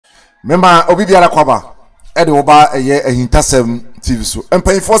Mema obi biara kwaba e de oba eye Ahintasem TV so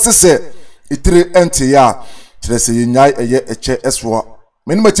empanyfo se itire ente ya kire se yenyai eye eche eswo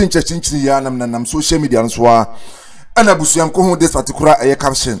menima chinchiri ya nam social media nso a ana busuam ko hu this particular eye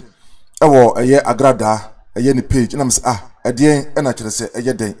caption e wo eye Agradaa eye ni page na mse edien e na kire se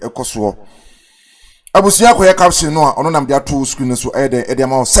eye den ekoso abusuam ko eye caption no a ono nam de ato screen so eye den e de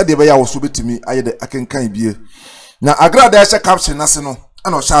ma se de be ya wo so betimi aye de akenkan bie na Agradaa she caption na se no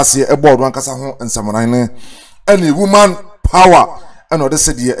ana o shaase e board wan kasa ho nsamoran ne any woman power ana o de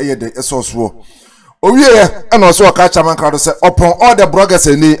se de eye de esoso owie ana o so o ka cha man krado se upon all the bloggers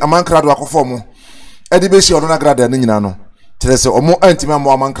ani aman krado akofo mo e de be shi ono na Agradaa ne nyina no tere se omo antimi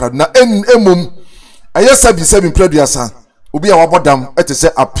amo aman krado na emum aye sabi producer obi a wabodam ete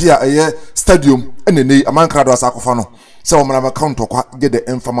se apia aye stadium eneni aman krado asa akofo no se o mara account okwa gede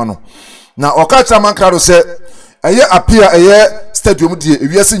enfama no na o ka cha man krado se aye apia aye stadium die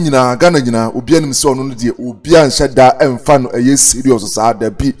ewiase nyina Ghana nyina obi anim se ono no die obi anhye da emfa no aye serious sa da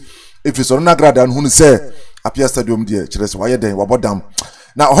bi if na Agradaa no hu se apia stadium die kire se waye den wabodam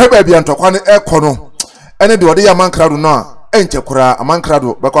na oheba bia ntokwa ne ekono ene de ode ya man krado no a enche kura aman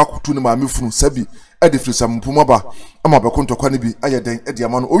krado bekwa kutu ne ma mefunu sabi ede firi sampumaba ama bekwa ntokwa ne bi aye den ede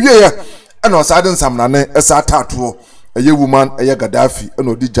ama no owie ye ene osade nsamna ne esa tato eye woman eye Gaddafi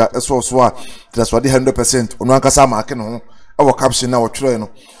ene odija eso a that's what 100% ono ankasa ma ake no ho e caption na wo twere no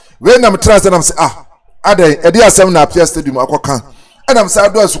we na mtrans na mse adan ede asem na apia stadium akoka ena mse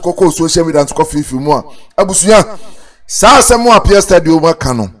ado asukoko social media nso kofi mu a abusuya sa asem apia stadium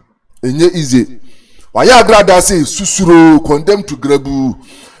aka no enye easy waya Agradaa say susuro condemn to grabu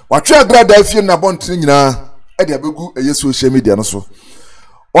watwe Agradaa fie na bontre nyina ede abegu eye social media no so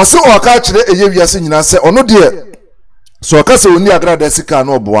o se o ka kire eye wiase nyina se ono de so o ka se oni Agradaa Sika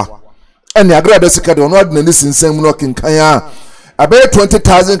no oboa ene Agradaa Sika de ono adna ni sinsem no kenkan a abe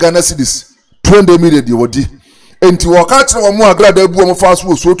 20,000 Ghana cedis 20 million de wodi enti wo ka kire wo mu Agradaa bu mo fa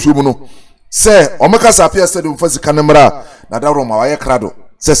so tuo mu no se o meka sa apia stadium fa Sika ne mra na dawro ma waye krado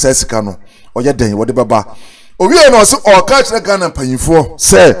se Sika no oye den wode baba owie no se o ka kire Ghana panyifo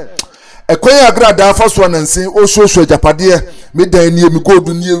se ekwen Agradaa fa so nansen o so japade me dan ni mi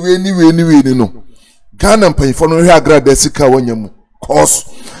godu ni ewe ni no Ghana panyifo no hwe Agradaa Sika wanyamu cause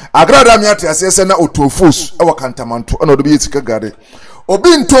Agradaa mi ate ase na otofos e wakantamanto na odo bi Sika Gari obi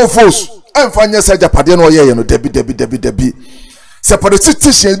ntofos emfanye se japade no ye no debi se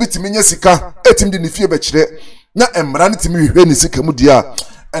politician bitimi nya Sika etim de ne fie be kire na emra ne timi hwe ne Sika mu dia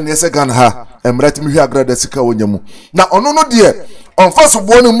ene se Ghana ha emra timi hwe Agradaa Sika wanyamu na ono no de onfa so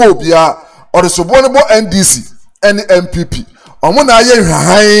bo ne mo bia or so bo ne bo NDC ene MPP omo na aye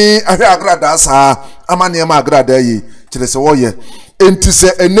hwan ahwe Agradaa sa amane ma Agradaa yi kire se wo ye enti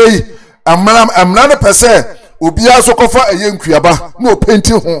se enei amra ne pese obi aso kofa eye nkuaba na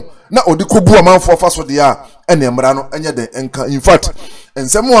openti ho na odi kobu amanfo fa so de a ene emra no enye den enka in fact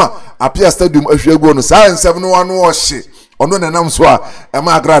ensem a apia stadium ahwiagu no sa ensem no wano wo hye ono nanam so a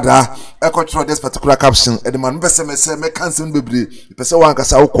ema Agradaa ekotro this particular caption edman bese me cancel bebre pese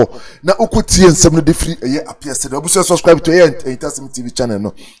wankasa wukọ na ukutie ensem no de free eye apia stadium obuso subscribe to Ahintasem TV channel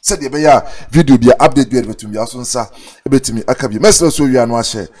no se de be ya video bia update bia betumi aso nsa ebetimi akabi message so wi anu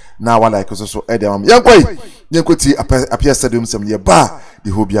ahye na wa like so edem yankoti apia stadium sem ye ba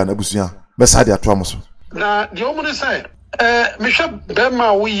de hobia na busua message ato amoso na de omo say mehwe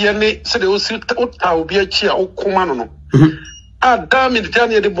bema wo ye ne se de o si ota obi achi a okoma no Adam mi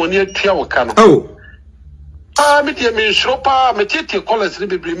tani de boni atua wo ka no mi de mi shropa me tete college ni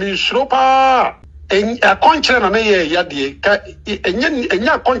bebre mi shropa a konchera na ye ya de ka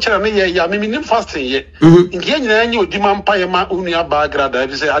enya konchera na ye ya mi nim fasting ye ngiye nyina nya odi mampa ye ma unu aba Agradaa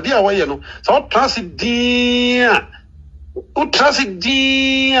bi se ade a wo ye no so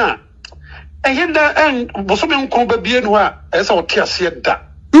transidia ehida en bosome nkon ba bie no a ese o tiase da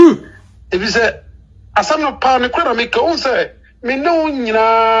e bi se asam no pa me kwara me ka unse me no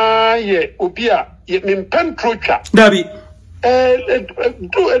nyina ye obi a me mpentro dabi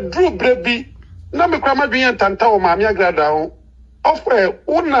dru brebi na me kwa madwen tanta o ma me Agradaa ho ofre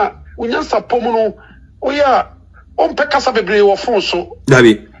una unyansa pomu no oya ompe kasa bebre wo fon so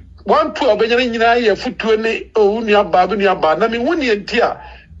dabi one two obenya nyina ye futuo ne owunu aba na me woni entia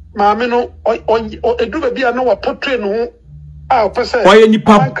maame no edru bebi a na wa portrait no a opese oye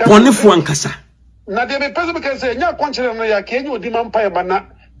nipa ponefo ankasa na de be pese be kase nya konchire no ya kenye odi mampa ba na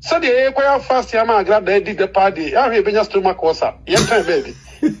se de ye kwa fast ya ma Agradaa di de party ya hwe benya stomach kosa ye tan baby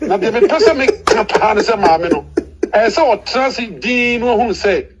na de be pese me kapa na se maame no se o transi di no hu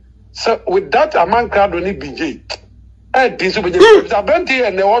se so with that aman Agradaa ni bije di so benya abenti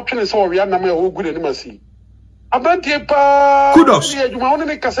e na wo twene se o wi na ma o gu ni masi Abantie pa. Kudos. Juma one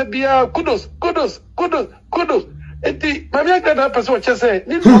ne kasa bia kudos. Eti mami Agradaa person what say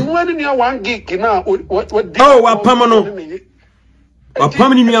ni no ani nua 1 gig na what oh wapamano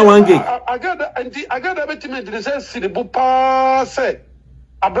wapamani nua 1 gig Agradaa betime de say sidibu pa say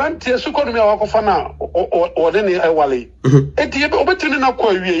abrantie su kono mi awakofa na o de ne ewale eti obetini na kwa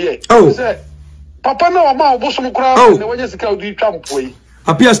wieye say papa na o ma obosom kura ne wanya sika odi twampoi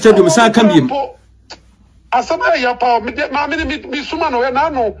apia stadium sa kambiem asaba ya pa mi suma no na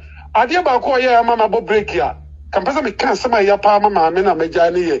no ade ba ko ye mama bo break ya kampasa me kan sama ya pa mama me na meja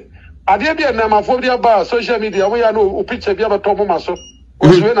ne ye ade bia na mafo bia ba social media wo ya no o picture bia ba to mo maso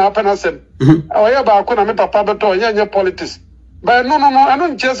osuwe na Ahintasem ya ba ko na me papa be to nya politics ba no anu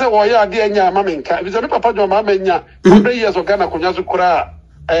nche se wo ya ade nya mama nka bi se me papa jo mama nya 100 years o Ghana konya so kura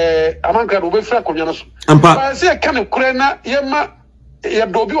amanka do be fra konya no so ba se kan kura na ye ma ya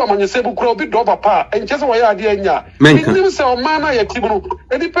dobi wa manyese bu kura obi do papa nche se wo ya ade nya ni se o mana ya tibunu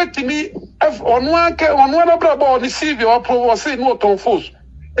edi petimi onwa na brabo ni CV wa pro say no ton force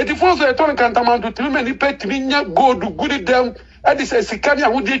edi force e ton kantamantu timi ni petimi nya gold good dem edi se sikani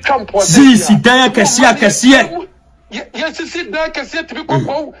ahudi twampo si dan akese yes si dan akese tibi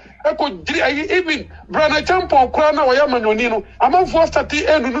ko eko jiri even brana champo kura na wa manyoni no amanfo stati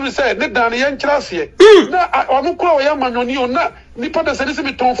enu no say ne dan ye nkrase na onu kura wa manyoni o na nipa da se ni se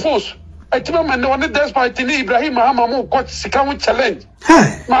ton force etima man no ne despite ni Ibrahim Mahama got Sika challenge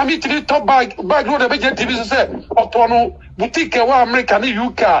mami tiri top bag no de be TV so say opono boutique wa America ni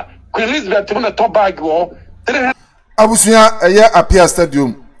UK Queen Elizabeth mo na top bag wo abusuya eye apia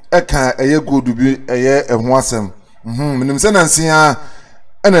stadium eka eye godu bi eye eho asem menim se nansia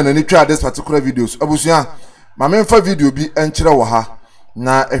ena nani twa this particular videos abusuya mame mfa video bi enkyere wo ha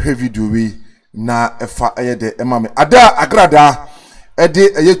na ehwe video wi na efa eye de emame ada Agradaa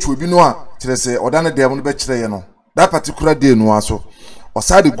ede eye chuobi no a kire se oda ne dem no be kire ye no that particular day no aso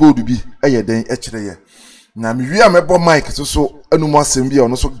osade gold bi eye den e kire ye na mi wi amebo mic so anumu asem bi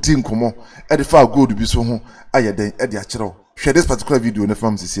ono so di nkomo ede fa gold bi so ho aye den ede a kire wo share this particular video ne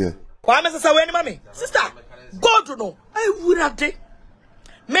fam sisi e kwa me sasa we ni mami sister gold no ai wurade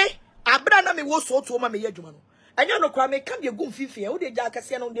me abra na me wo so to ma me yadwuma no anya no kwa me ka de gum fifie wo de ja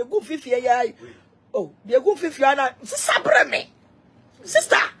akase no de gum fifie ya oh de gum fifie na sister bre me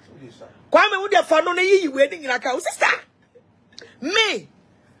sister kwame wo de fa no na yi we ni nyina ka sister me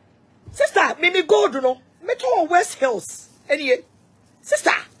sister me gold no me to West Hills any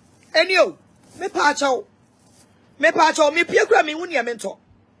sister any o me pa chaw me pia kura me wuni me nto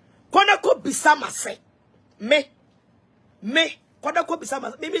kona ko bisa mase me kona ko bisa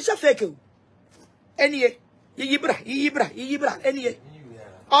mase me sha fake o any yi bra any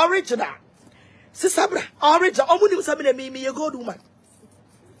original sister bra original omuni musabe na me ye gold woman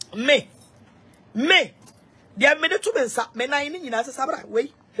me dia me de to bensa me nan ni nyina se sabra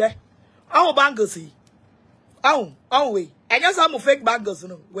we hwe awu bangles yi awu we enya some fake bangles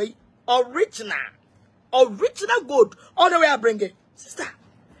no we original gold all the way I bring it sister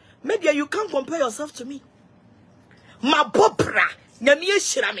maybe you can't compare yourself to me ma bobra na me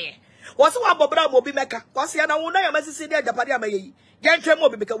ehira me wo se wa bobra mo bi meka wo se na wo na ya masisi de japade amayi gentwe mo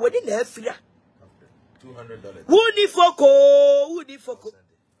bi meka wodi na afira $200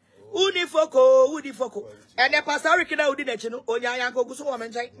 wudi foko ene pastor kina udi na chinu onya yanko guso wo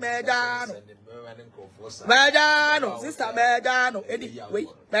menchen medano sister medano edi we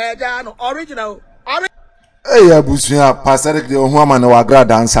medano original abusuya pastor de ohu ama na wa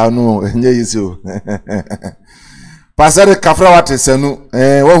Agradaa ansa no enye yiso pastor kafra watesanu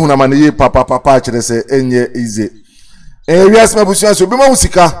wo hu na ma ne papa kire se enye ize wias abusuya so bi ma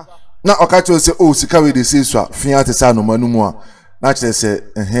usika na okacho se o sika we de se so afia te sa no manumu a na kire se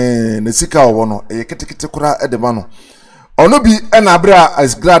na sika wo no ketekete kura edema no ono bi na abra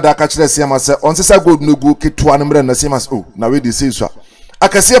Agradaa ka kire se ma se onsesa gold no gu ketua no mre na se ma o na we de se so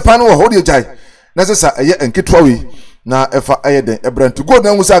akase pa no ho de jai na sesa enketua we na efa den ebrantu gold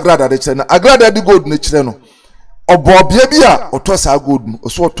na ngusa Agradaa de kire na Agradaa di gold na kire no obobia bi a otosa gold no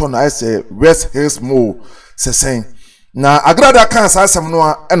so oto na ese West Hills Mall sesen na Agradaa kan sa asem no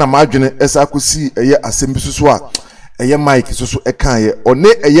a na madwene esa akosi asem bi susu a Mike susu kan one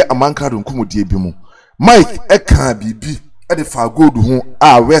amankado nkumodie bi mu Mike kan bibi de fa gold ho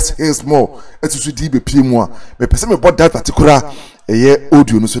a West Hills Mall etusu di be pie mu a me pese me bought that particular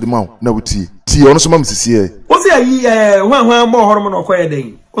audio no so de ma na wuti ti ono so ma msisi e wo se ayi hwan mo horo mo no koye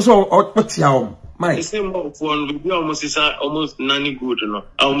den wo so otia om Mike same mo for bi almost is almost nani good no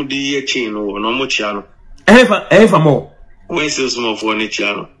am di ye chin no mo chia no efa mo West Hills Mall for ni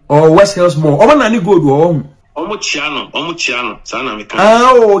chia no West Hills Mall o nani good wo omo chia no sana me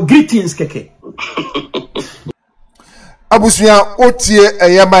kan greetings keke abusuya otie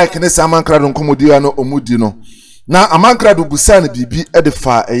eye mike ne samankrado nkomodia no omudi no na amankrado busa ne bibi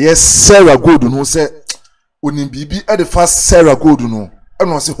edefa eye Sarah Gold no se onim bibi edefa Sarah Gold no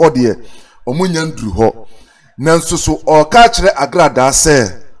eno se hode omunya nduru ho nanso so o ka kire Agradaa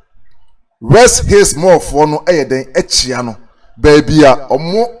se West Hills more for no eyeden echia no baby a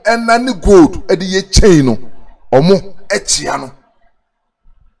omo enane gold ede ye chain no omo echia no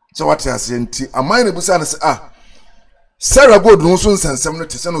so what you say nti amai ne busa ne se Sarah Gold no so nsensem no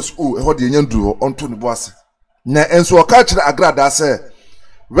tese no so ho de nya nduru ho onto ne boase na enso o ka kire Agradaa se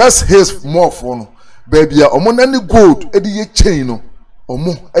West Hills more for no baby a omo nane gold ede ye chain no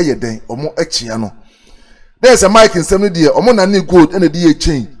omo eyeden omo echia no there's a mic in some day omo nane gold ene de ye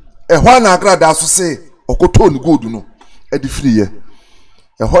chain ehwa na Agradaa so se okoto ni gold no edi free ye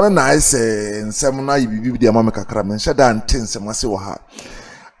ehwa na ise nsem na yibibi de amame kakra men hyeda nte nsem ase wo ha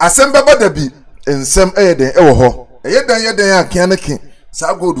asem beba da bi nsem eyeden ewo ho eyeden akan ken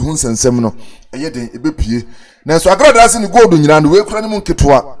sa gold hu nsem no eyeden ebepie na so Agradaa se ni gold nyina no we kura ni mu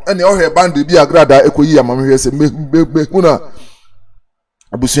nketoa ene ohwe band bi Agradaa ekoyi amame hwe se hu na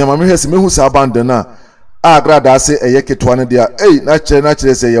abusuya amame hwe se mehu sa band na Agradaa se eye ketwa ne dia na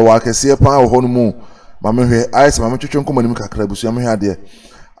kire se ye wa kese pa ho no mu mame hwe ayese mame twetwe nkomo nim kakra busu ya me hwe ade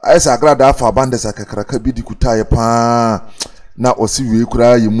ayese Agradaa fa bandes akakra ka bi di kutaye pa na osi we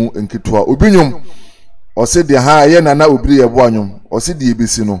kura yemu nketwa obinyum osi de ha ye na obiri ye bo anyum osi de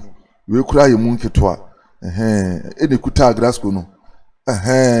ebesi no we kura yemu nketwa ene kuta grasco no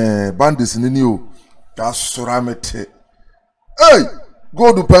bandes ni o da sora mete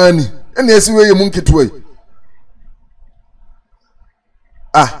gold pani ene esi we yemu nketwa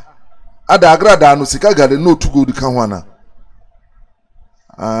ada Agradaa no Sika Gari no to gold kan wana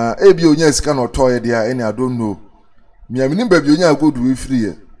ebi onya Sika no toye dia any I don't know me aminim ba bi onya gold we free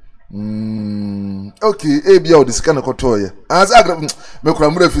ye okay ebi o de Sika no kotoye as Agra me kura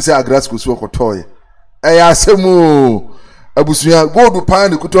mura fi se Agrasco so kotoye ya asemu abusuya gold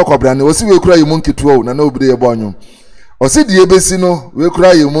pan kuto kwabra ne osi we kura yemu nketuo na obire ye bo anyum osi de ebesi no we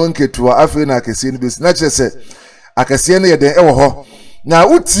kura yemu nketuo afi na akese ni besi na chese akese ne ye den ewo ho na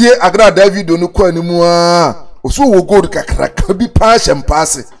utie Agradaa video no kwa ni mu oso wo gold kakraka bi pa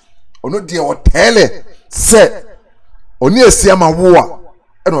shempase ono de hotele se oni asiama wo a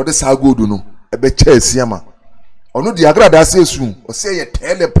ena ode sa gold no ebe cha asiama ono de Agradaa se esu o se ye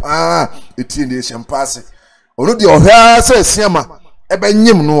tele pa etie ne shempase ono de ohwa se asiama ebe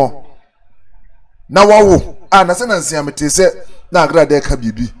nyim no na wawo na se na asiama te se na Agradaa ka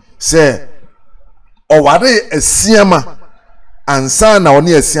bibi se o ware asiama ansa na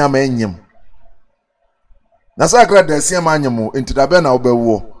oni asiama enyem na sa Agradaa asiama anyem entidabe na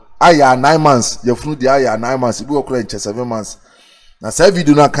obewo aya 9 months yefunu di aya 9 months ibi okura nche 7 months na sa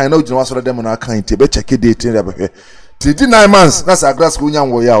video na kan na ojina wasoro dem na kan ti be check date ni abehwe ti di 9 months na sa Agradaa nya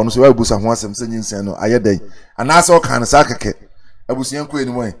nwo ya ono so wa busa ho asem senyin sen no ayedan ana sa o kan sa keke abusian ko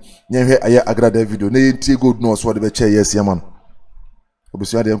eni mo nyehwe aye Agradaa video na yentie gold no so de be che ye asiama no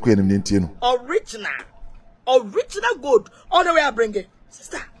abusian de ko eni nentie no original gold all the way I bring it.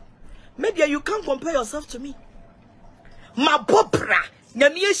 Sister, maybe you can't compare yourself to me. My bopra,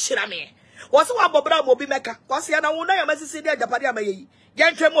 nyamiye shirame. What's what bobra mobi meka? What's ya na wuna ya mesisi dia japadi ya mayeyi.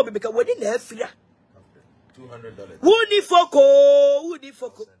 Yantre mobi meka wedi na efira. $200. Udi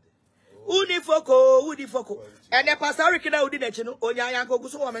foko. And the pastor kina udi nechino. Onya yanko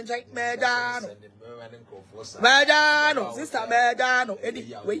guso wa menchai. Medano. Sister medano.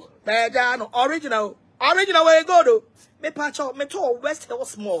 Wait, medano. Original way go do. Me patcho me to West Hill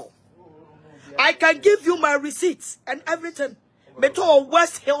small. I can give you my receipts and everything. Me to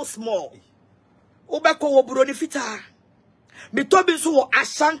West Hill small. Ubeko wo broni fita. Me to bi so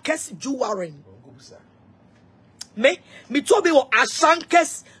Ashankes jewelry. Me to bi wo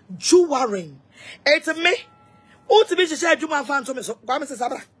Ashankes jewelry. It's me. O to bi share juma fan to me so. Kwa me se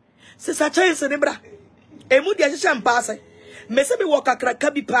sabra. Se sa chance ni bra. Emu dia share mpase. Me se me wo kakra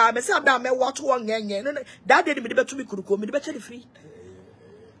ka bi pa me se abda me wato wo ngenye no that day me de betu mi kuruko me de beche free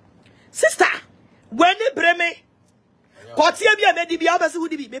sister when e breme kotie bia me di bia ba se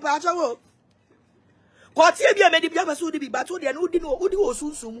wudi bi me pa acha wo kotie bia me di bia ba se wudi bi ba to de no udi wo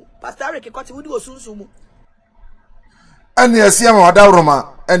sunsumu pastor Rick kotie udi wo sunsumu ene asiama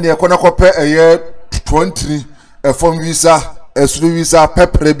wadawroma ene ekona kope eye 20 efom visa esuru visa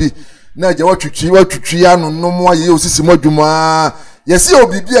pepre bi na je watwitwi anu no mo aye osisi modwuma yesi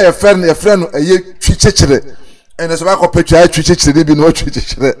obibi a ye no eye twichechire ene so ba ko petwa twichechire bi no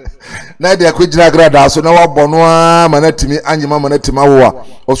twichechire na de akogina Agradaa so na wabono a manatimi anyima manatima wo a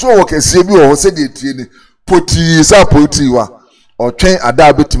oso wo kese bi wo se de tie ni poti sa poti wa otwen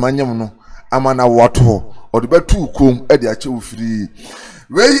ada betima anyem no amana woto or the betu kum e de ache free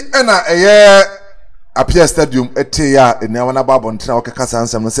we na eye apia stadium ete ya enawana babo ntina okekasa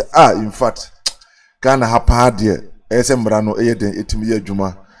ansam no say in fact Ghana hapa de ese mbra no eye den etimi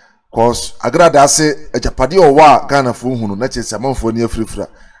adwuma cause Agradaa say ejapade owa Ghana fo hunu na chese amanfo ni afrifra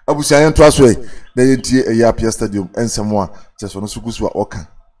abusia yento aso e na yentie eye apia stadium ensemo a cheso no sugusu a oka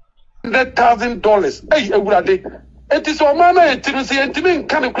 $100,000 hey Agradaa it is a man etimi say etimi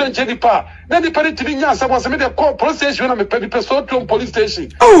kan kura nchedi pa na ni pare timi nya asamo aseme de call police station na me pedi person to police station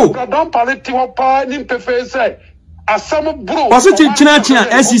Agradaa paleti ho pa ni mpefe say asamo bro waso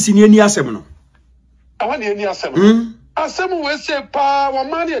chinchina SCC ni ani asem no awani ani asem asem we say pa wa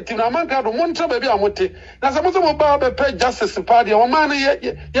man etimi na man ka do montra baby amote na asamo so mo ba be pay justice pa de wa man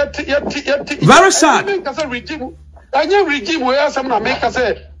yet very sad kasa regime anya regime we asem na make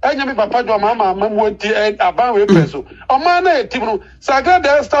say anya me papa do mama mamwoti aban we peso o man na etimi no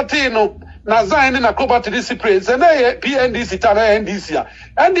Agradaa starting no na zain na cobalt discipline se na PNDC ta na NDC a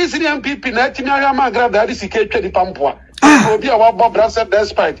NDC ni MPP na etimi ahia ma Agradaa di Sika twa di pampoa obi a wa bob brasa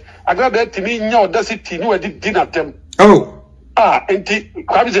despite Agradaa etimi nya audacity ni wadi dinatem enti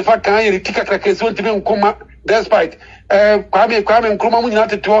kwabi ze fa kan yiri tika krakesi wonti me nkoma despite kwame nkroma mu nyina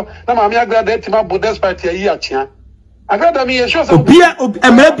teto na ma me Agradaa etimi abo despite ya yi achia Agradaa mi ye sure say obia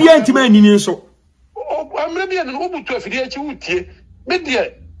emra bia ntimi anini nso emra bia no obutu afidi achi wutie me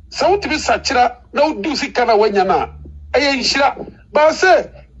de sa wutimi sachira na udu Sika na wanya na eye nhira ba se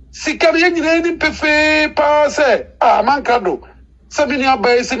Sika ye nyina ni pefe pa se mankado se bi ni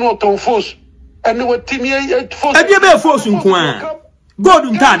abai se no ton force ene watimi force e be force nko a god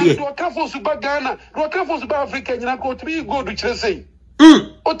ntade do ka force ba Ghana do ka force ba Africa nyina ko timi god kire sei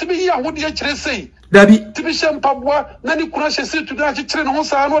otimi ya hodi kire sei dabi timi shampaboa na ni kuna hye tu na kire no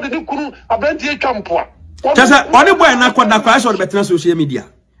sa no de ni kunu abranti atwa mpoa tasa oni boy na kwada kwa so betena social media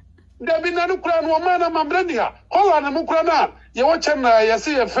dabi na nukura no mana mambrani ha hola na nukura na ye wo chen na ye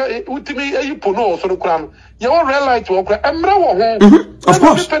se ye utimi ayipo no so nukura no ye wo real light wo kura emra wo ho of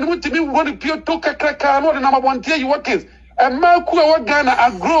course pe no utimi wo ni pio to kakraka no de na mabonte yi workers emma ku wo Ghana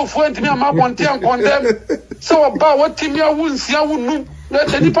agro fo ntimi amabonte an condemn so ba wo timi awunsia wunu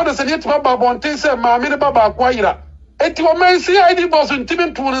na nipa da se ne tiba ba bonte se ma me ne baba akwayira eti wo man se ID boss ntimi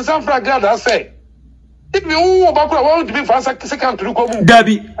ntu ne sanfra Agradaa say if you bakura want to be fast second to come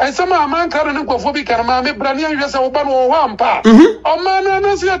dabi and some man can no Kofi bi kan ma me brani an yesa oba no ho ampa o man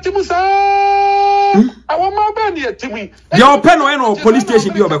no se atimu sa awo ma ba ni atimu ya open no police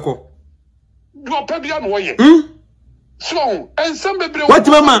station bi obeko do open bi an wo ye so and some be what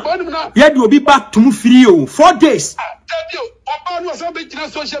mama ya di obi back to mu free o 4 days oba no say be kina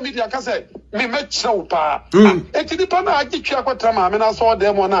social media ka say me chrew pa eti di pa na agitwa akwatra ma me na so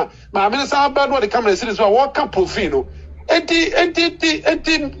dem na ma me sa ba no de camera series so wo ka profile no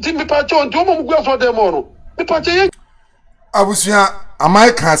enti me pa cho nti mo mugua so dem no me pa che abusia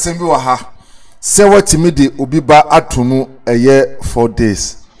amai ka asem bi wa ha se watimi de obi ba atunu eye 4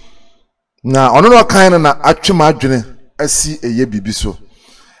 days na ono no kan na atwema adwene asi eye bibi so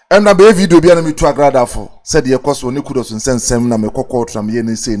emna be video bia na metu Agradaa for said ye course oni kudos nsensem na me kokko tram ye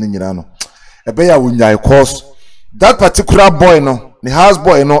ne sei ne nyina no ebe ya wunyai course that particular boy no the house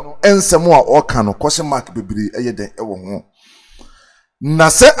boy no ensem a oka no question mark bebiri eye den ewo ho na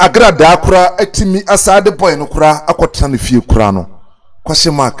se Agradaa kura atimi asade boy no kura akotra ne fie kura no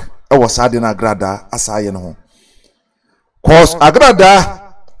question mark ewo sade na Agradaa asaye no ho course Agradaa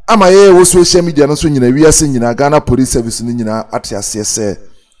ama ye wo social media no so nyina wiase nyina Ghana police service no nyina atiase se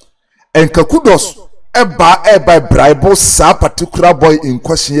enka kudos eba bribe sa particular boy in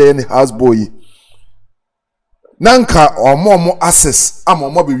question ye ne house boy nanka omo access ama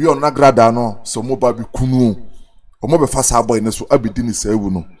omo be wi on Agradaa no so mo ba bi kunu omo be fa sa boy ne so abidi ni sa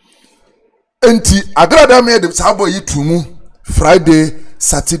ewu no enti Agradaa me de sa boy tumu Friday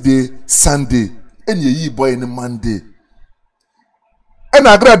Saturday Sunday eni yi boy ne Monday en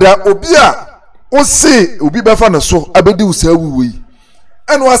Agradaa obi a o se obi be fa ne so abedi u sa ewu yi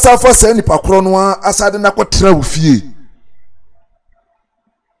en wasa fa sa ni pakro no asade na kotra wo fie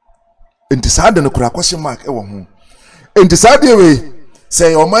enti sade ne kura question mark e wo ho enti sade we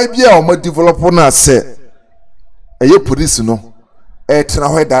say o mai bia o ma develop na se eye police no e tena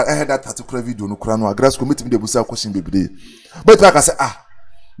ho da particular video no kura no Agradaa committee de busa question bebre but like I say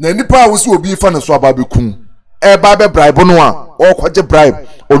na nipa wo se obi fa ne so aba be kun e ba be bribe no a o kwaje bribe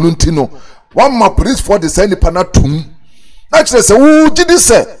onu ntino one ma police for the say nipa na tum na chere se wo gidi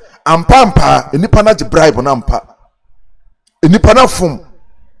se ampa nipa na je bribe na ampa nipa na fom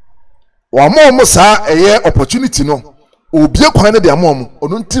wa mo sa eye opportunity no obie kwan na de amom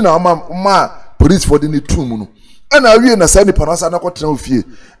onu nti na ma police for the ni tum no na awie na sa nipa na sa na kwotena ofie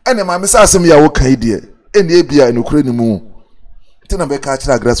ene ma me sa asem ya wo kan de eni ebia enokure ni mu tina be ka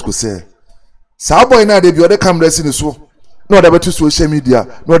kira Agradaa say sa boy na de bi o de camera si ni so na o de betu social media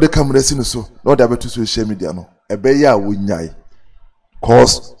na o de camera si ni so na o de betu social media no ebe ya wonyai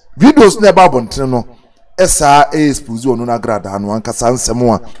cause videos na ba bonten no esa expose onu na Agradaa no anka sansem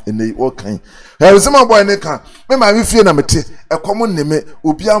a ene o kan e sema boy ne kan me ma mi fie na mete ekomo ne me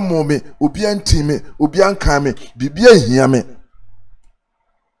obi amo me obi antime obi ankan me bibia hia me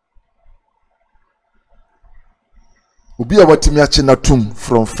obi a watimi ache na tum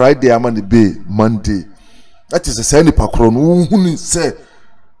from Friday amani be Monday that is a say ni pakro no hunu say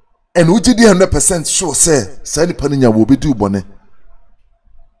and uji di 100% sure say say ni paninya wo be du bone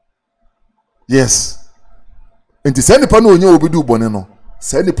yes enti say ni panu onya wo be du bone no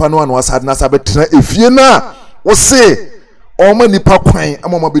say ni panu anu asad na sabetra efie na wo say o ma nipa kwan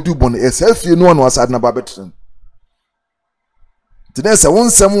amama be du bone e say efie no anu asad na ba betra today say won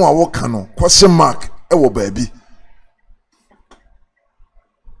sem a wo ka no question mark e wo baabi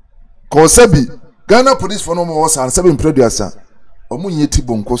Kosebi Ghana police for no more was and 7 producer omunyeti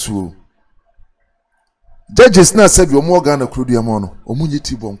bonkoso judges na said omo Ghana crudium no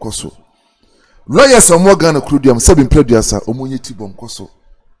omunyeti bonkoso lawyers omo Ghana crudium 7 producer omunyeti bonkoso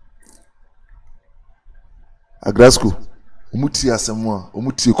Agradaa omuti asemu a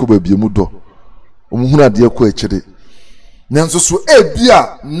omuti ko babie mu do omuhuna de ko akire nanso so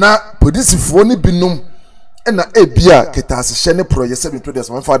ebia na police fo ni binom ena ebia ketasehye ne proye 7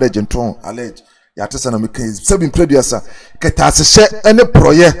 producer my father genton allege ya tesa na meka 7 producer ketasehye ene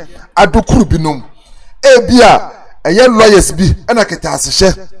proye adokuru binom ebia eye lawyers bi ena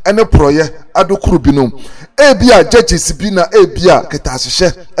ketasehye ene proye adokuru binom ebia judges bi na ebia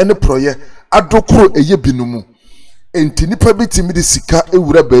ketasehye ene proye adokuru eye binom enti nipa bitimi de sika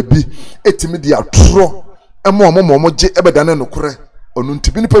ewura baabi etimi de atoro emo je ebedane nokore onu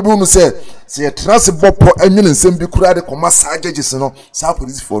ntibi nipa bi unu se trans bopo enwene nsem bi kura de koma sa judges no sa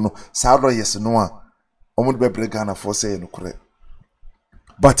police for no sa lawyers no a omo de bebre Ghana for say no kure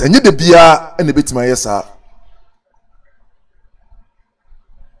but enye de bia ene betima yesa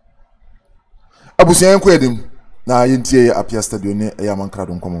abusian ko edim na yentie apia stadium ne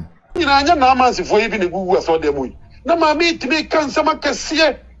eyamankrado nkomo nyina anya na amansifo yi bi ne gugu aso de mu na ma mi timi kan sama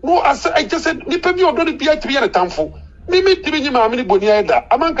kase no asa ajese nipa bi odo ne bia timi ya tamfo mimi timi nyima amini boni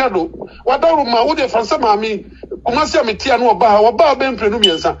aida amankado wadaru ma wo de fansa mami kumasi ametia no oba be mprenu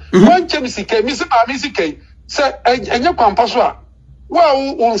miensa wanche misike misi mami sike se enye kwampa so a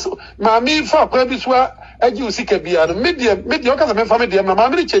wa mami fa kwa bi so aji usike bia no media okaza me fa media na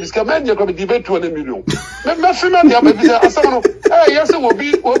mami che bisika menye ko bi betu na million me fi me dia bi se asama no yes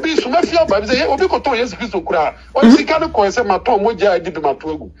obi so me fi aba bi se obi ko to yes Kristo kura o sika no ko se mato moja adi bi mato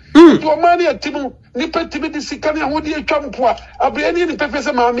agu ti o mani atimu ni petimi di sika ni ahodi atwa mpo a abrani ni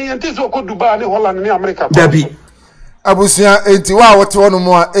pefese mami enti so ko Dubai ni Holland ni America dabi abusia enti wa wote wono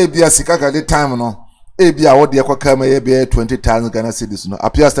mo a ebia sika ka de time no ebia wo de kwaka ma ye be 20,000 Ghana cedis no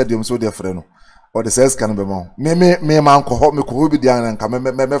apia stadium so de frɛ no o de ses kan be ma me man ko ho me ko bi dia nka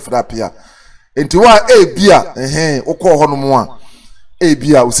me fra apia enti wa ebia ukọ ho no mo a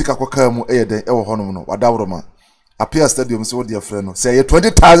ebia usika kwaka mu eyede e wo ho no no wadawro ma apia stadium so de frɛ no say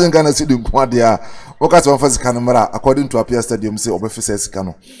 20,000 Ghana cedis nko ade a wokati won fasika no mara according to apia stadium say obefese sika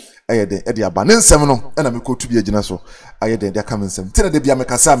no eyede e de aba ne nsem no e na me ko tu bi agina so ayede de aka me nsem tena de bia me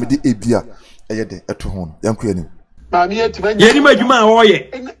kasa me de ebia eyede eto ho no yanko yanim mami etiba yeni madwuma a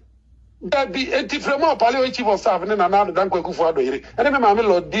woye dabi enti frema pale o chief of staff ne na danko akufo adoyire ene me mami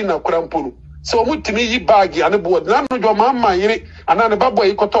lodi na kurampuru so mutimi yi bag ane bo na no jo mama yire ana ne babo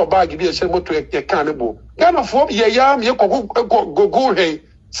yi koto bag bi e hye moto e kan ne bo Ghana fo ye ya me go hey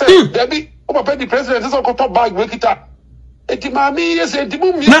say dabi o papa di president so koto bag we kita eti mami yes eti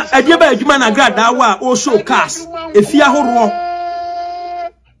mum na adie ba adwuma na Agradaa wa o show cars efia horo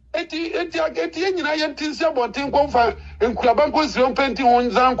eti enyina ye ntinsia bonten konfa enkuraban ko sire penti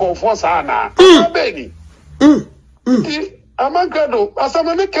honzan ko fo sa na beni amankado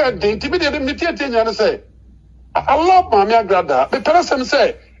asama me ka den tibi de me tiete nya ne say Allah mami Agradaa be person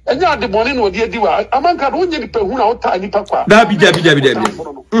say enya ade boni no odi adiwa amankado onye ni pehu na ota nipa kwa dabi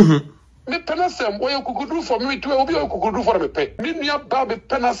me penasem oye kukudu for me to obi kukudu for me pe me nua ba be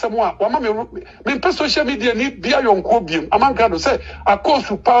penasem a wa ma me pe social media ni bia yonko biem amankado say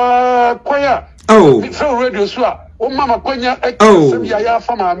akosu pa kwaya me fe radio so a o mama kwanya ekasem ya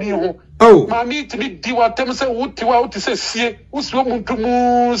fa mami ho mami ti di watem say wuti say sie usi o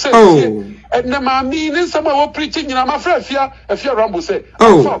muntumu say sie na mami ni nsema wo preaching nyina ma fra afia rambo say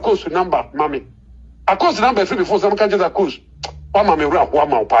afa akosu number mami akosu number free before some kanje akosu Wama me ra wa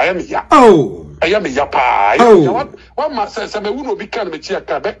ma pa ya me ya aya me ya pa wa ma se me wu no bi kan me chia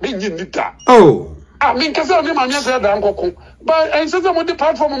ka be nyi ni da I mean, because I'm not going but I said, I'm on the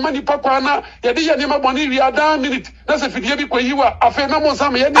platform of money, Papa. You did your money, we are down minute. That's a video because you are a phenomenal.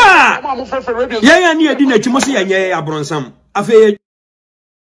 Some radio. Yeah, and you didn't you must see a bronsam. A fair.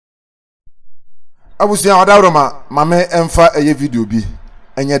 I was saying, Adaroma, Mamma, and fire a video be,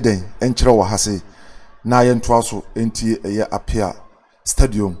 and your day, and Chrowa Hase, Nayan Trosso, NT a year appear,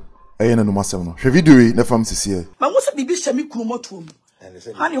 stadium, a yen and Massimo. She video, the from Cecilia. But what's a baby semi kumotum?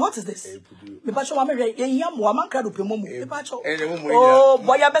 Honey, what is this? Me bacho mama yam woman crowd up mumu. Me bacho. Oh,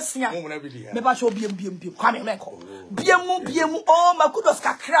 boy, I best see. Me bacho biem. Come here, biemu. Oh, my goodness,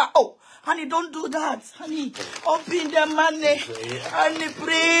 kakra. Oh, honey, don't do that, honey. Open the money, honey,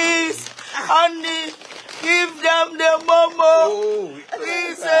 please, honey. Give them the momo.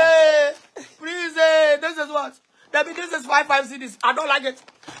 Please, this is what. This is 5 CDs. I don't like it.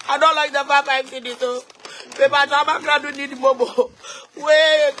 I don't like the 5 CDs. So, Pepa Chama need momo.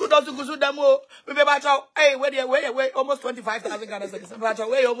 Wait, could also go to the mo. Pepa Chow, hey, wait, almost 25,000 Ghana cedis. Pepa Chow,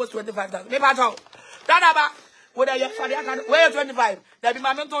 wait, almost 25,000. Pepa Chow, Dadaba, wait, 25. There be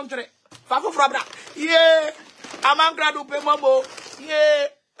my menton tree. Fafu Frabra, yeah, I'm glad to pay momo. Yeah,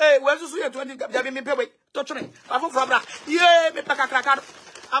 hey, where's the 20? There be me pay wait, touch me. Fafu Frabra, yeah, me pack a cracker.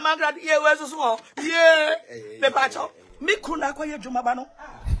 I'm glad, yeah, where's the small? Yeah, Pepa Chow, me kuna kwa Jumabano.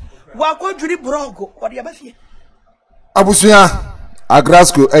 Wako juri brogo, what do you have? Abusuya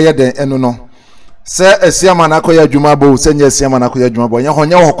Agrasco Ayeden Enono. Say a Siamana Koya Jumabo, send your Siamana Koya Jumabo,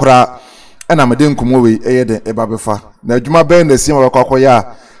 Yahonya Hokra, and I'm a dinkumowe Ayeden Ebabefa. Na Juma Ben, the Siama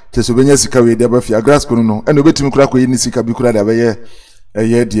Koya, Tesubenia Sika, the Bafi, Agrasco, and the Betim Crack in Sika Bicura, a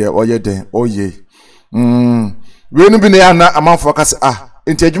year dear, or ye den, or ye. Renubiana among focus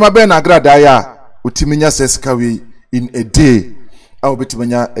into Juma Ben Agradaa, Utiminia says Kawi in a day. I'll be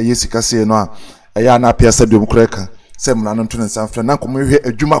Timania a Yesica say no, a yana Piasa Dumcracker. Semna no tun sanfra na komo hwe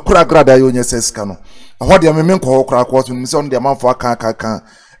adwuma kura grada yo nya sesika no ho de me menko kura kwa so nse on de manfo aka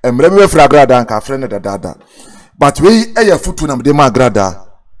emre me fra grada nka frɛ ne dada but we eya futu na me ma grada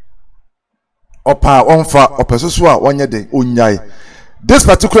opa onfa opesoso a wonye de onyai this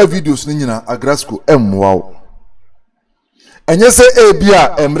particular videos ni nyina Agrasco emwa enye se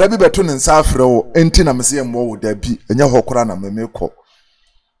ebia emre bi beto ne nsa afrɛ wo enti na me se emwa wo da bi enye ho kura na me mekɔ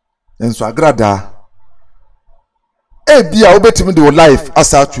enso Agrada Ebia obetimi de life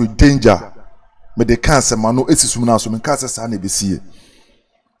asa to danger me de cancer mano esisum na so me cancer sa na besie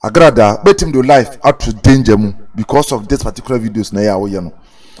Agrada betimi de life out to danger mu because of this particular videos na ya wo ye no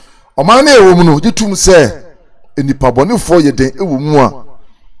o man na ewo mu no gitum se enipa bonefo ye den ewo mu a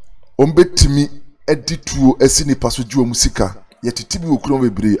o betimi edituo esi nipa so jiwo mu sika ye titibi okurum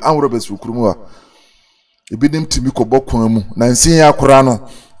bebre anworo besu okurum a ebinim timi ko bokwan mu na nsin ya akora no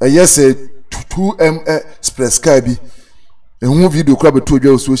eyese 2M express car bi ehun video kura beto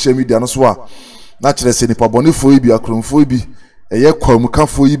odwa social media no so a na kire se nipa bonefo ibi akromfo ibi eye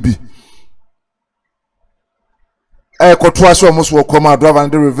kwamukafo ibi koto aso omoso koma driver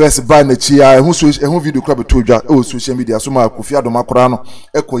and reverse by na chi a ehun video kura beto odwa social media so ma Kofi ADOM akora no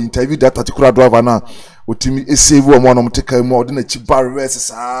interview that particular driver na otimi esave omo no mteka mu ode na chi bar reverse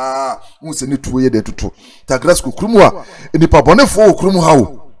saa hu se ne tuo ye de toto ta Agrasco krumu a nipa bonefo okrumu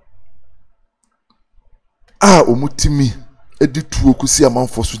hawo omutimi edituo kusi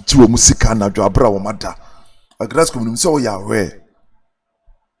amanfo so jiwo musika na dwo abra wo mada Agrasco munum se o ya we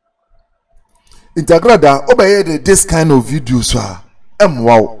Integrada obeye this kind of videos so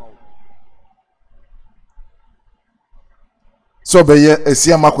emwa so beye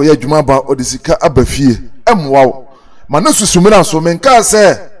esiama ko ya dwuma ba odisika abafie emwa mano susumira so menka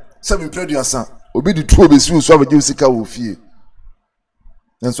se me producer obi di tuo besi so abaje usika wo fie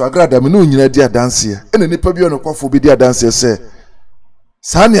enso Agrada me no nyina di adanse ene nipa bi ono kwafo bi di adanse se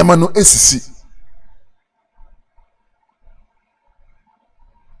saa ne ma no esisi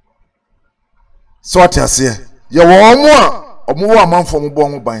so atiase ye wo omo wo amanfo mo bo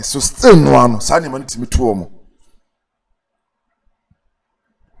ho ban so still no ano saa ne ma no timi to omo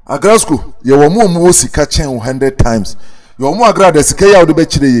Agrasco ye wo mo sika chen 100 times ye wo Agrada sika ya wo de be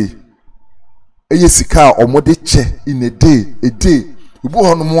kire ye eye sika omo de che in a day ubu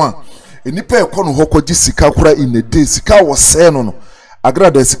hono mo a enipa ekọ no hokoji sika kura in a day sika wo se no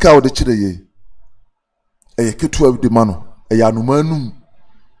Agrada sika wo de kire ye eye ketu awde ma no eye anomanum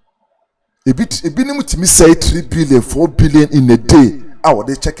ebi nim timi say 3 billion 4 billion in a day a wo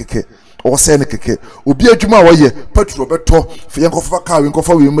de chekeke o se ne keke obi adwuma wo ye petrol beto fe yenkofa ka we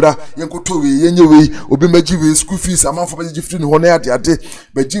yenkofa we mra yenkoto we yenye we obi maji we school fees amanfo baji free ne ho na ade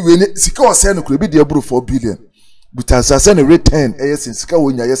baji we ne sika wo se ne kura bi de aburu 4 billion but as I say return sika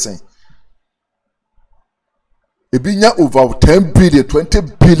wo nya yesen Ebinya over 10 billion, 20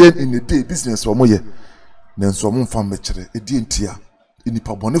 billion in a day business for moye. Then some from mechere, a dientia. In the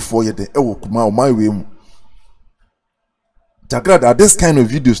pabone for ye, the ewo kuma or my way. Agradaa, this kind of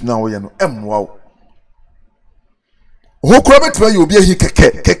videos now, you know, wow. Who crabet where you be a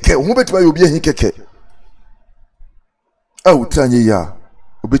keke, who bet where you be a keke. Oh, Tanya, ya,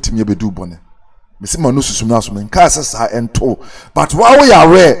 obeti me be do bonnet. Miss Manasseh Sunassum and Casas are and toe. But while we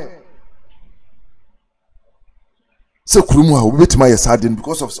are rare. So Kuruma will bet my sardine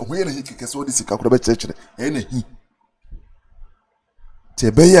because of where he can so this Sika could church and he.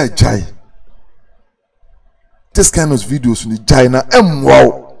 Tebeya Jai. This kind of videos in the China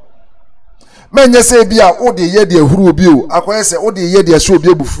wow. Men ya say bia o de ye de huru bi o akwess o de ye de show bi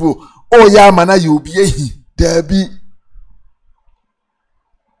abufu o ya mana you bi ehi there be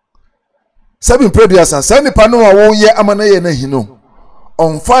seven previous and send pa no wo ye amana ye na hi no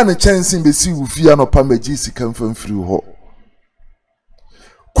on fa ne chance be si wo fia no pa magi sika mfam firi ho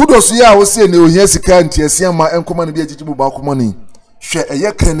kudos ya wo se ne ohia sika ntiasia ma enkoma ne bi agigibu ba akoma ni hwe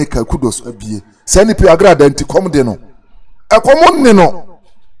eye clinical kudos abie send pe Agradaa nti kom de no ekomon ne no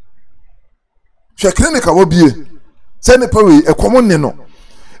hwe clinical wo bie send pe we ekomon ne no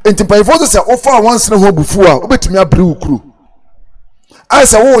enti pa ifo se ofa once ne ho bufu a obetimi abre ukuru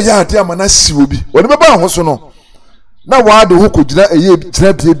asa wo ya ade amana hye obi woni beba ho so no na wa de ho kogina eye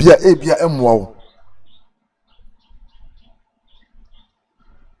gina bia ebia emwa wo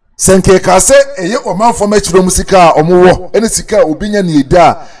senke ka se eye omanfo machiro musika omowo ene sika obinya ne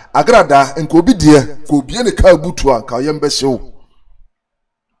eda Agradaa enko obi de ko obie ne ka butu a ka yembe hyew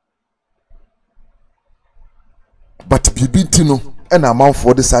but bibinti no ena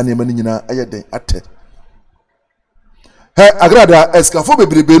amanfo de sa ne mani nyina ayeden ate he Agradaa eskafo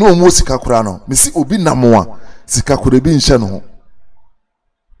bebrebe no onwo sika kura no mesi obi namoa sika kura bi nhye no ho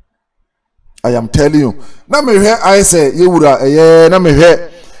I am telling you na mehwe I say ye wura eye na mehwe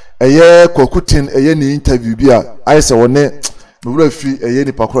eye kokutin eye ni interview bi a I say wone mewura fi eye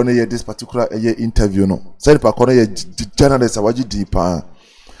ni pakoro na ye this particular eye interview no say ni pakoro ye journalist awaji di pa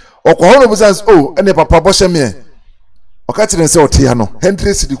okwo no business oh ene papa bo hye oka kire nse ote ya no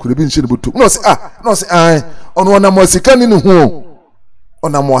 100 cedi kura bi nhye no butu no say ai ono na mo sika ni no ho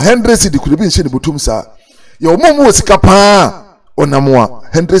ona mo 100 cedi kura bi nhye no butum sa ye omo sika pa ona mo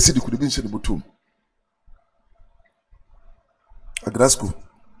 100 cedi kura bi nhye no butum Agrasco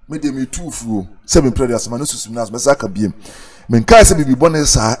media me tufu seven prayers Manasseh sunas mesaka biem menka se bibi bone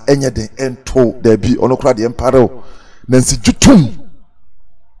sa enye den ento da bi ono kra de empare na nsi jutum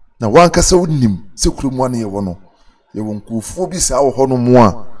na wanka se wonim se kurumu ane ye wono ye wonkufu bi sa wo hono mu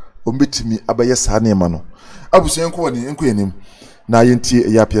a ombetimi abaye sa ne ma no abusen ko woni enko yenim na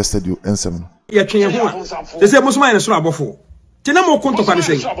yentie ya pia studio ensem no ye twen ho a se musuma ne so abofo tina mo konto kwa ne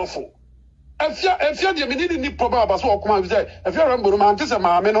sei Efia de menini ni proba ba so okoma bi say efia ramboro ma ante se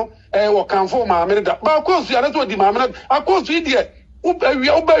maame no wo kanfo maame da ba kosu ya to di maame na akosu ide uba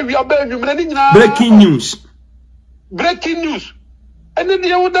nwumna ni nyina breaking news ene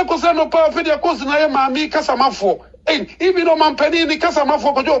de wo da kosa no pa fe de akosu na ye maame kasamafo ibi no mampani ni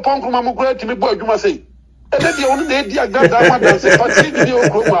kasamafo ko jo ponkuma mo kura timi bo adwuma sei ene de wo na di Agradaa ma danse pati di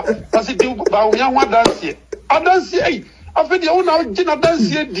okroma pasi di ba wo ya ho adanse afedi ya una gina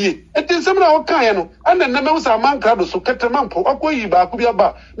dansie die etinsem na okan no ana na me usa manka do so ketemampo akoyi ba akubia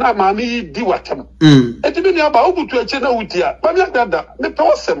ba na maami di watam etibi ni aba obutu eche na wutia ba mi Agradaa me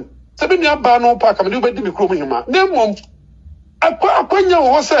pewosem se bi ni aba no pa ka me di mi krom hima na mom akwanya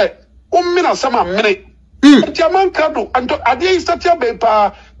wo se ummina sama mene eti amanka do anto ade istatia be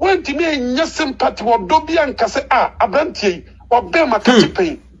pa wenti me nya sympathy wo do bia nkase abrantie obe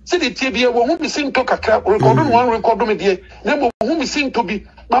makatipen se de tie bia wo hu misinto kakra record no record me die na mo hu misinto bi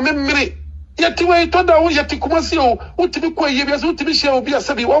ma me mmere yeti we to da wo yeti kumasi o utibi ko ye bia so utibi hia obi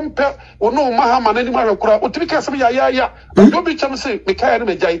asabi wo mpe ono mahama na ni ma rekora utibi ka asabi ya do bi cham se me kai na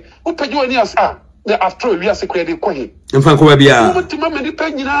mejai upagi wani asa na after we ase ko ye de ko he mfa ko ba bia wo mutima me ni pa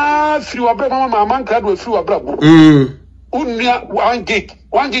nyina firi wa bra mama manka do firi wa bra bo unia 1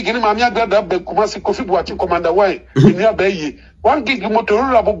 gig ni ma mi Agradaa be kumasi Kofi buachi commander why unia ba yi 1 gig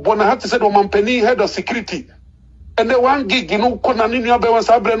Motorola bona hat said o mampani head of security and the 1 gig no kona ni nua be wan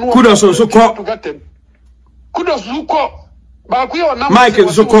sabre no kudos so ko kudos zuko ba ku yo na Mike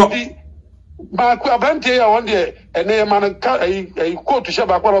zuko ba ku abante ya won de ene man ka ai quote she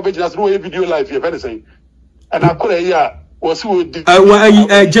ba kwa obe jina so we video live ye very say and akora ya wo si wo di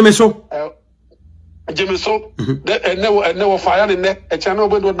jemeso Jemiso, and never fire in there, a channel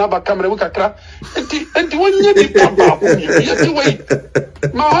with another camera with a crack. And when you get the way,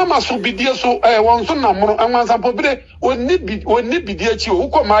 Mahamas will be dear so I want some number and once a pobre when need be dear to who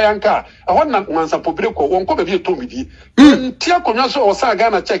call my anchor. I want not once a pobre won't come here to me. Tiaconaso or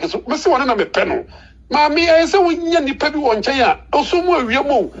Sagana check so Mr. One and a panel. Mammy, I saw when you pay one chair, or somewhere we are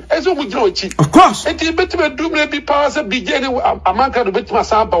more, as we grow. Of course, it is better to do maybe pass a beginning a man can bet my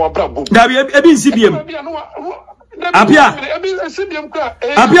son or bravo. I've been CPM.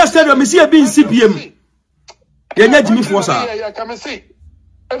 Apia said, I see a being CPM. You're not me for sir. I can see.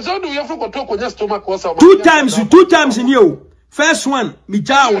 You forgot to just stomach was two times in you. First one, me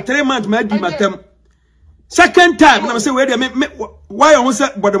child, 3 months, my them. Second time, I say, wait a minute, why I was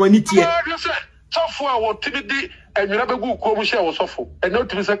what I need here. So far, what TBD and you never go come share was awful. And not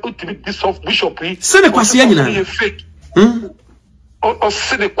to be this soft bishop. Senequasiana fake. Or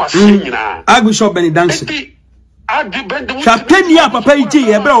Senequasiana. I will shop any dancing. I depend on Papa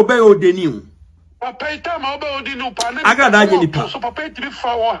J. about the new. Papa time about the new Agradaa. So Papa to be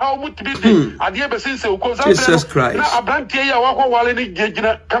for how much to be. I never since Jesus Christ. I brand here while any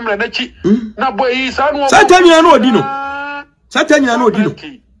Gagina camera nechi. Now, boy, is Satania no Dino. Satania no Dino.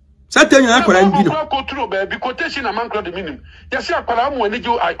 Certainly, I go through baby quotation among the minimum. Yes, I call when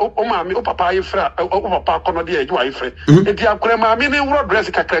you I mammy, oh papa, fra, oh papa, cono dear, you are free. And the Akrama, meaning what dress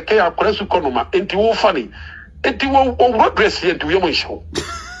a cracker, press conoma, and you funny. And you what dress here to your show.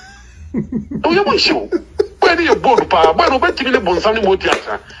 Oh, your show. Where do you board, pa? Well, bet you in the Bonsani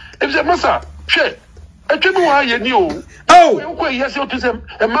Motiasa. If the massa, share. I don't know why you knew. Oh, yes, you to them.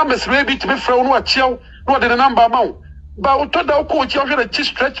 And mamma's ready to be thrown what chill, what in a number amount. But what the coach you had a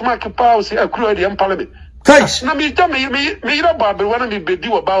stretch mark policy accrued in parliament. Case, now me about the one me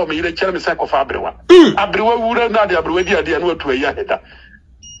do about me, the chairman sack of Abrewa. Abrewa would not the Abrewa, the annual to a yada.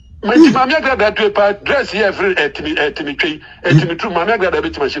 My mamma got that to a part dress here at me tree, at me true mamma got a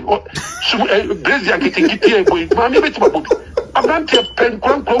bit machine. Brazil getting kitty, mammy bit my book. I'm not a pen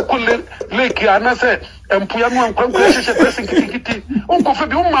crumple lake, and said, and Puyamo crumple dressing kitty. Uncle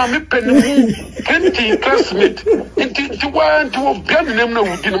Fabio, mammy pen, Kenty, classmate. Into one to gun them no,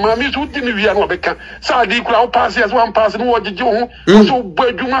 mammy who didn't be a becca. Sadi crowd passes as one person, what did you so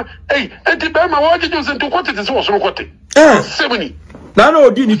Beduma? Hey, and the Bama, what did you send to what it is also what it? 70. Now,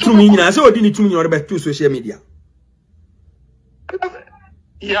 didn't to me, I saw didn't to me or about 2 social media.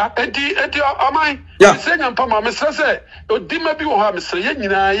 Yeah, and am I? Yeah, saying I'm Pama, Mr. Say, or Dimma be or Mr.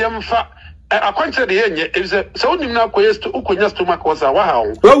 Yen, I am fat. I quite said the end is a so now quest to Ukunas to Macosa.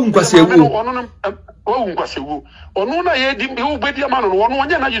 Wow, or no, I didn't be obey the man on 1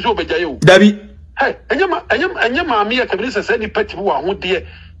 year. I just obey you. David, hey, and your mammy, a communist said, any petty who dear.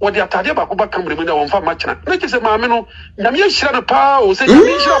 What the Atadia Bakuba come with on for much. Let us say, Mamino, Namia Shana Pow, say,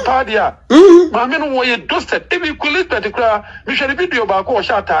 Misha Padia. Mamino, why you dusted? If you could let the cry, Michel video Bako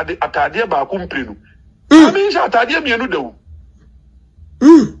shot at Atadia Bakum Prinu. I mean, shot at Atadia Mianudo.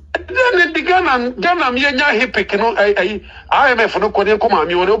 Then it began and Ganam Yanya Hippic, I am a for no Korean command,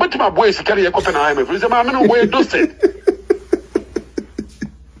 you know, but my boys carry a coffin. I am a Mamino, why you dusted.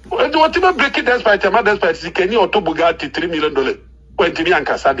 Whatever break it despite a mother's party, can you or Tobugati $3 million?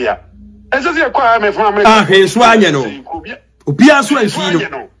 Bianca Sadia. As I acquire me from his Swanyano. Ubia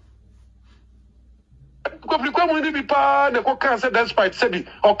Swanyano. Come be part the coca said despite Sebi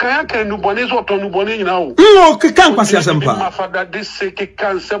or Kayak and Nubonis or Tonuboni now. No, can't pass your sample. My father, this sick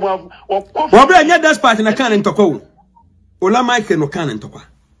cancer or Kofi. Yet that's part in a cannon to go. Ola Mike no cannon to go.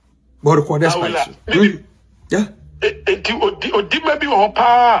 But despite. Yeah. Or did maybe or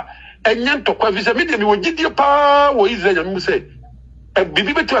pa and Yanto Kofi medium will give you pa or is there, you say.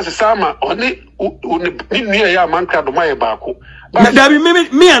 Bibi to as a summer on it near a man crowd of my barco. But there be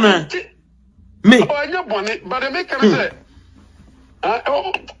me and me. Oh, I know bonnet, but I make a say.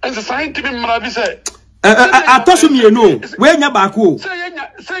 Oh, as a scientific man, say. I told you, no, where your barco. Say,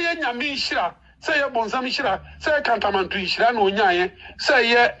 Misha, say a Bonsamisha, say a cantaman to Ishran or Nyan,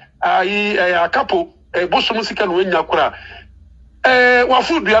 say a couple, a Bosomisican win Yakura. What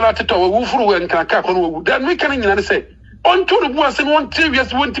food be allowed to tell a woofu and Kakakon, then we can say. On to the boys and 1 2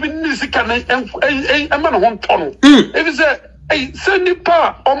 years went to be Nisikan and man 1 ton. If it's a send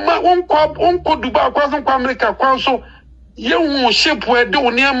pa on my own quab, uncle Duba, Quasum Quamrica, Quanso, young ship where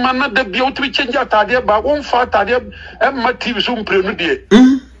do near manna the beauty change at Tadia, but 1 fat Tadia and my TV soon prenudier.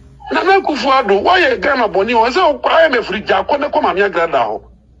 Nana Kufuado, why a gun of Bonnie was so quiet a free jack when I come on your Agradaa.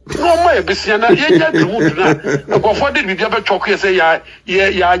 No, my Bessiana, before did we ever talk here say, yeah,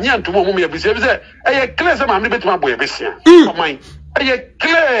 to whom we have said, I clear some I'm my boy Bessia. Mine, I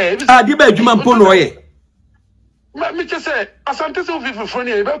clear, I debate you, Mamponoye. Mr. say, as I'm just over for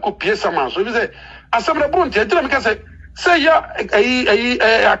funny, I could pierce some man. So we say, asem na bro ntia tira me ka say ya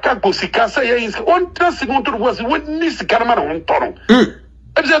akagbo Sika say ya is on trust go to was when ni Sika na ma on toro e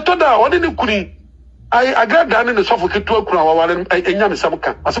be to da odi ni kuni Agradaa ne so foketu akura wawale enya me sam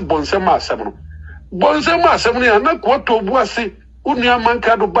ka ase bonsem ma asem no ya na ko to bu ase unu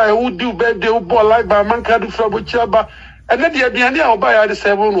amanka do ba udi birthday u ball like ba amanka do fra bo chiaba ene de aduane a oba ya de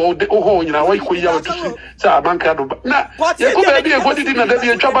 7 no ho nyina wa ko ya otusi sa amanka do ba na ye ko be de ko didi na de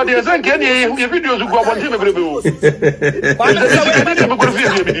ye chaba de zen ke ne ye videos go abonte me brebe o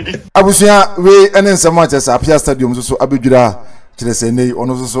abusia we ene nsema chesa apia stadium so abedwira kirese nei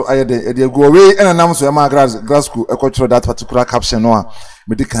ono so ayede de go we ene nam so ma Glasgow ekotro that particular caption no a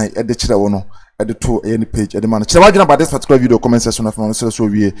medical ede kire wo no ede to any page ede man kire wadwina about this particular video comment section of no so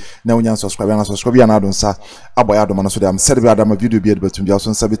wie na unya subscribe na adon sa aboya adom no so dem said be adam video be ede betum bia so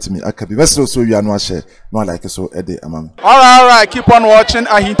nsabetimi akabi vessel so wie anu ahye no like so ede amam. All right, keep on watching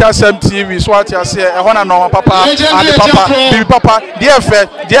Ahintasem TV. So what you say, e hona no papa and the papa baby papa dear fe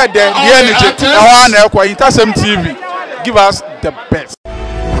dear energy e hona na Ahintasem TV. Give us the best.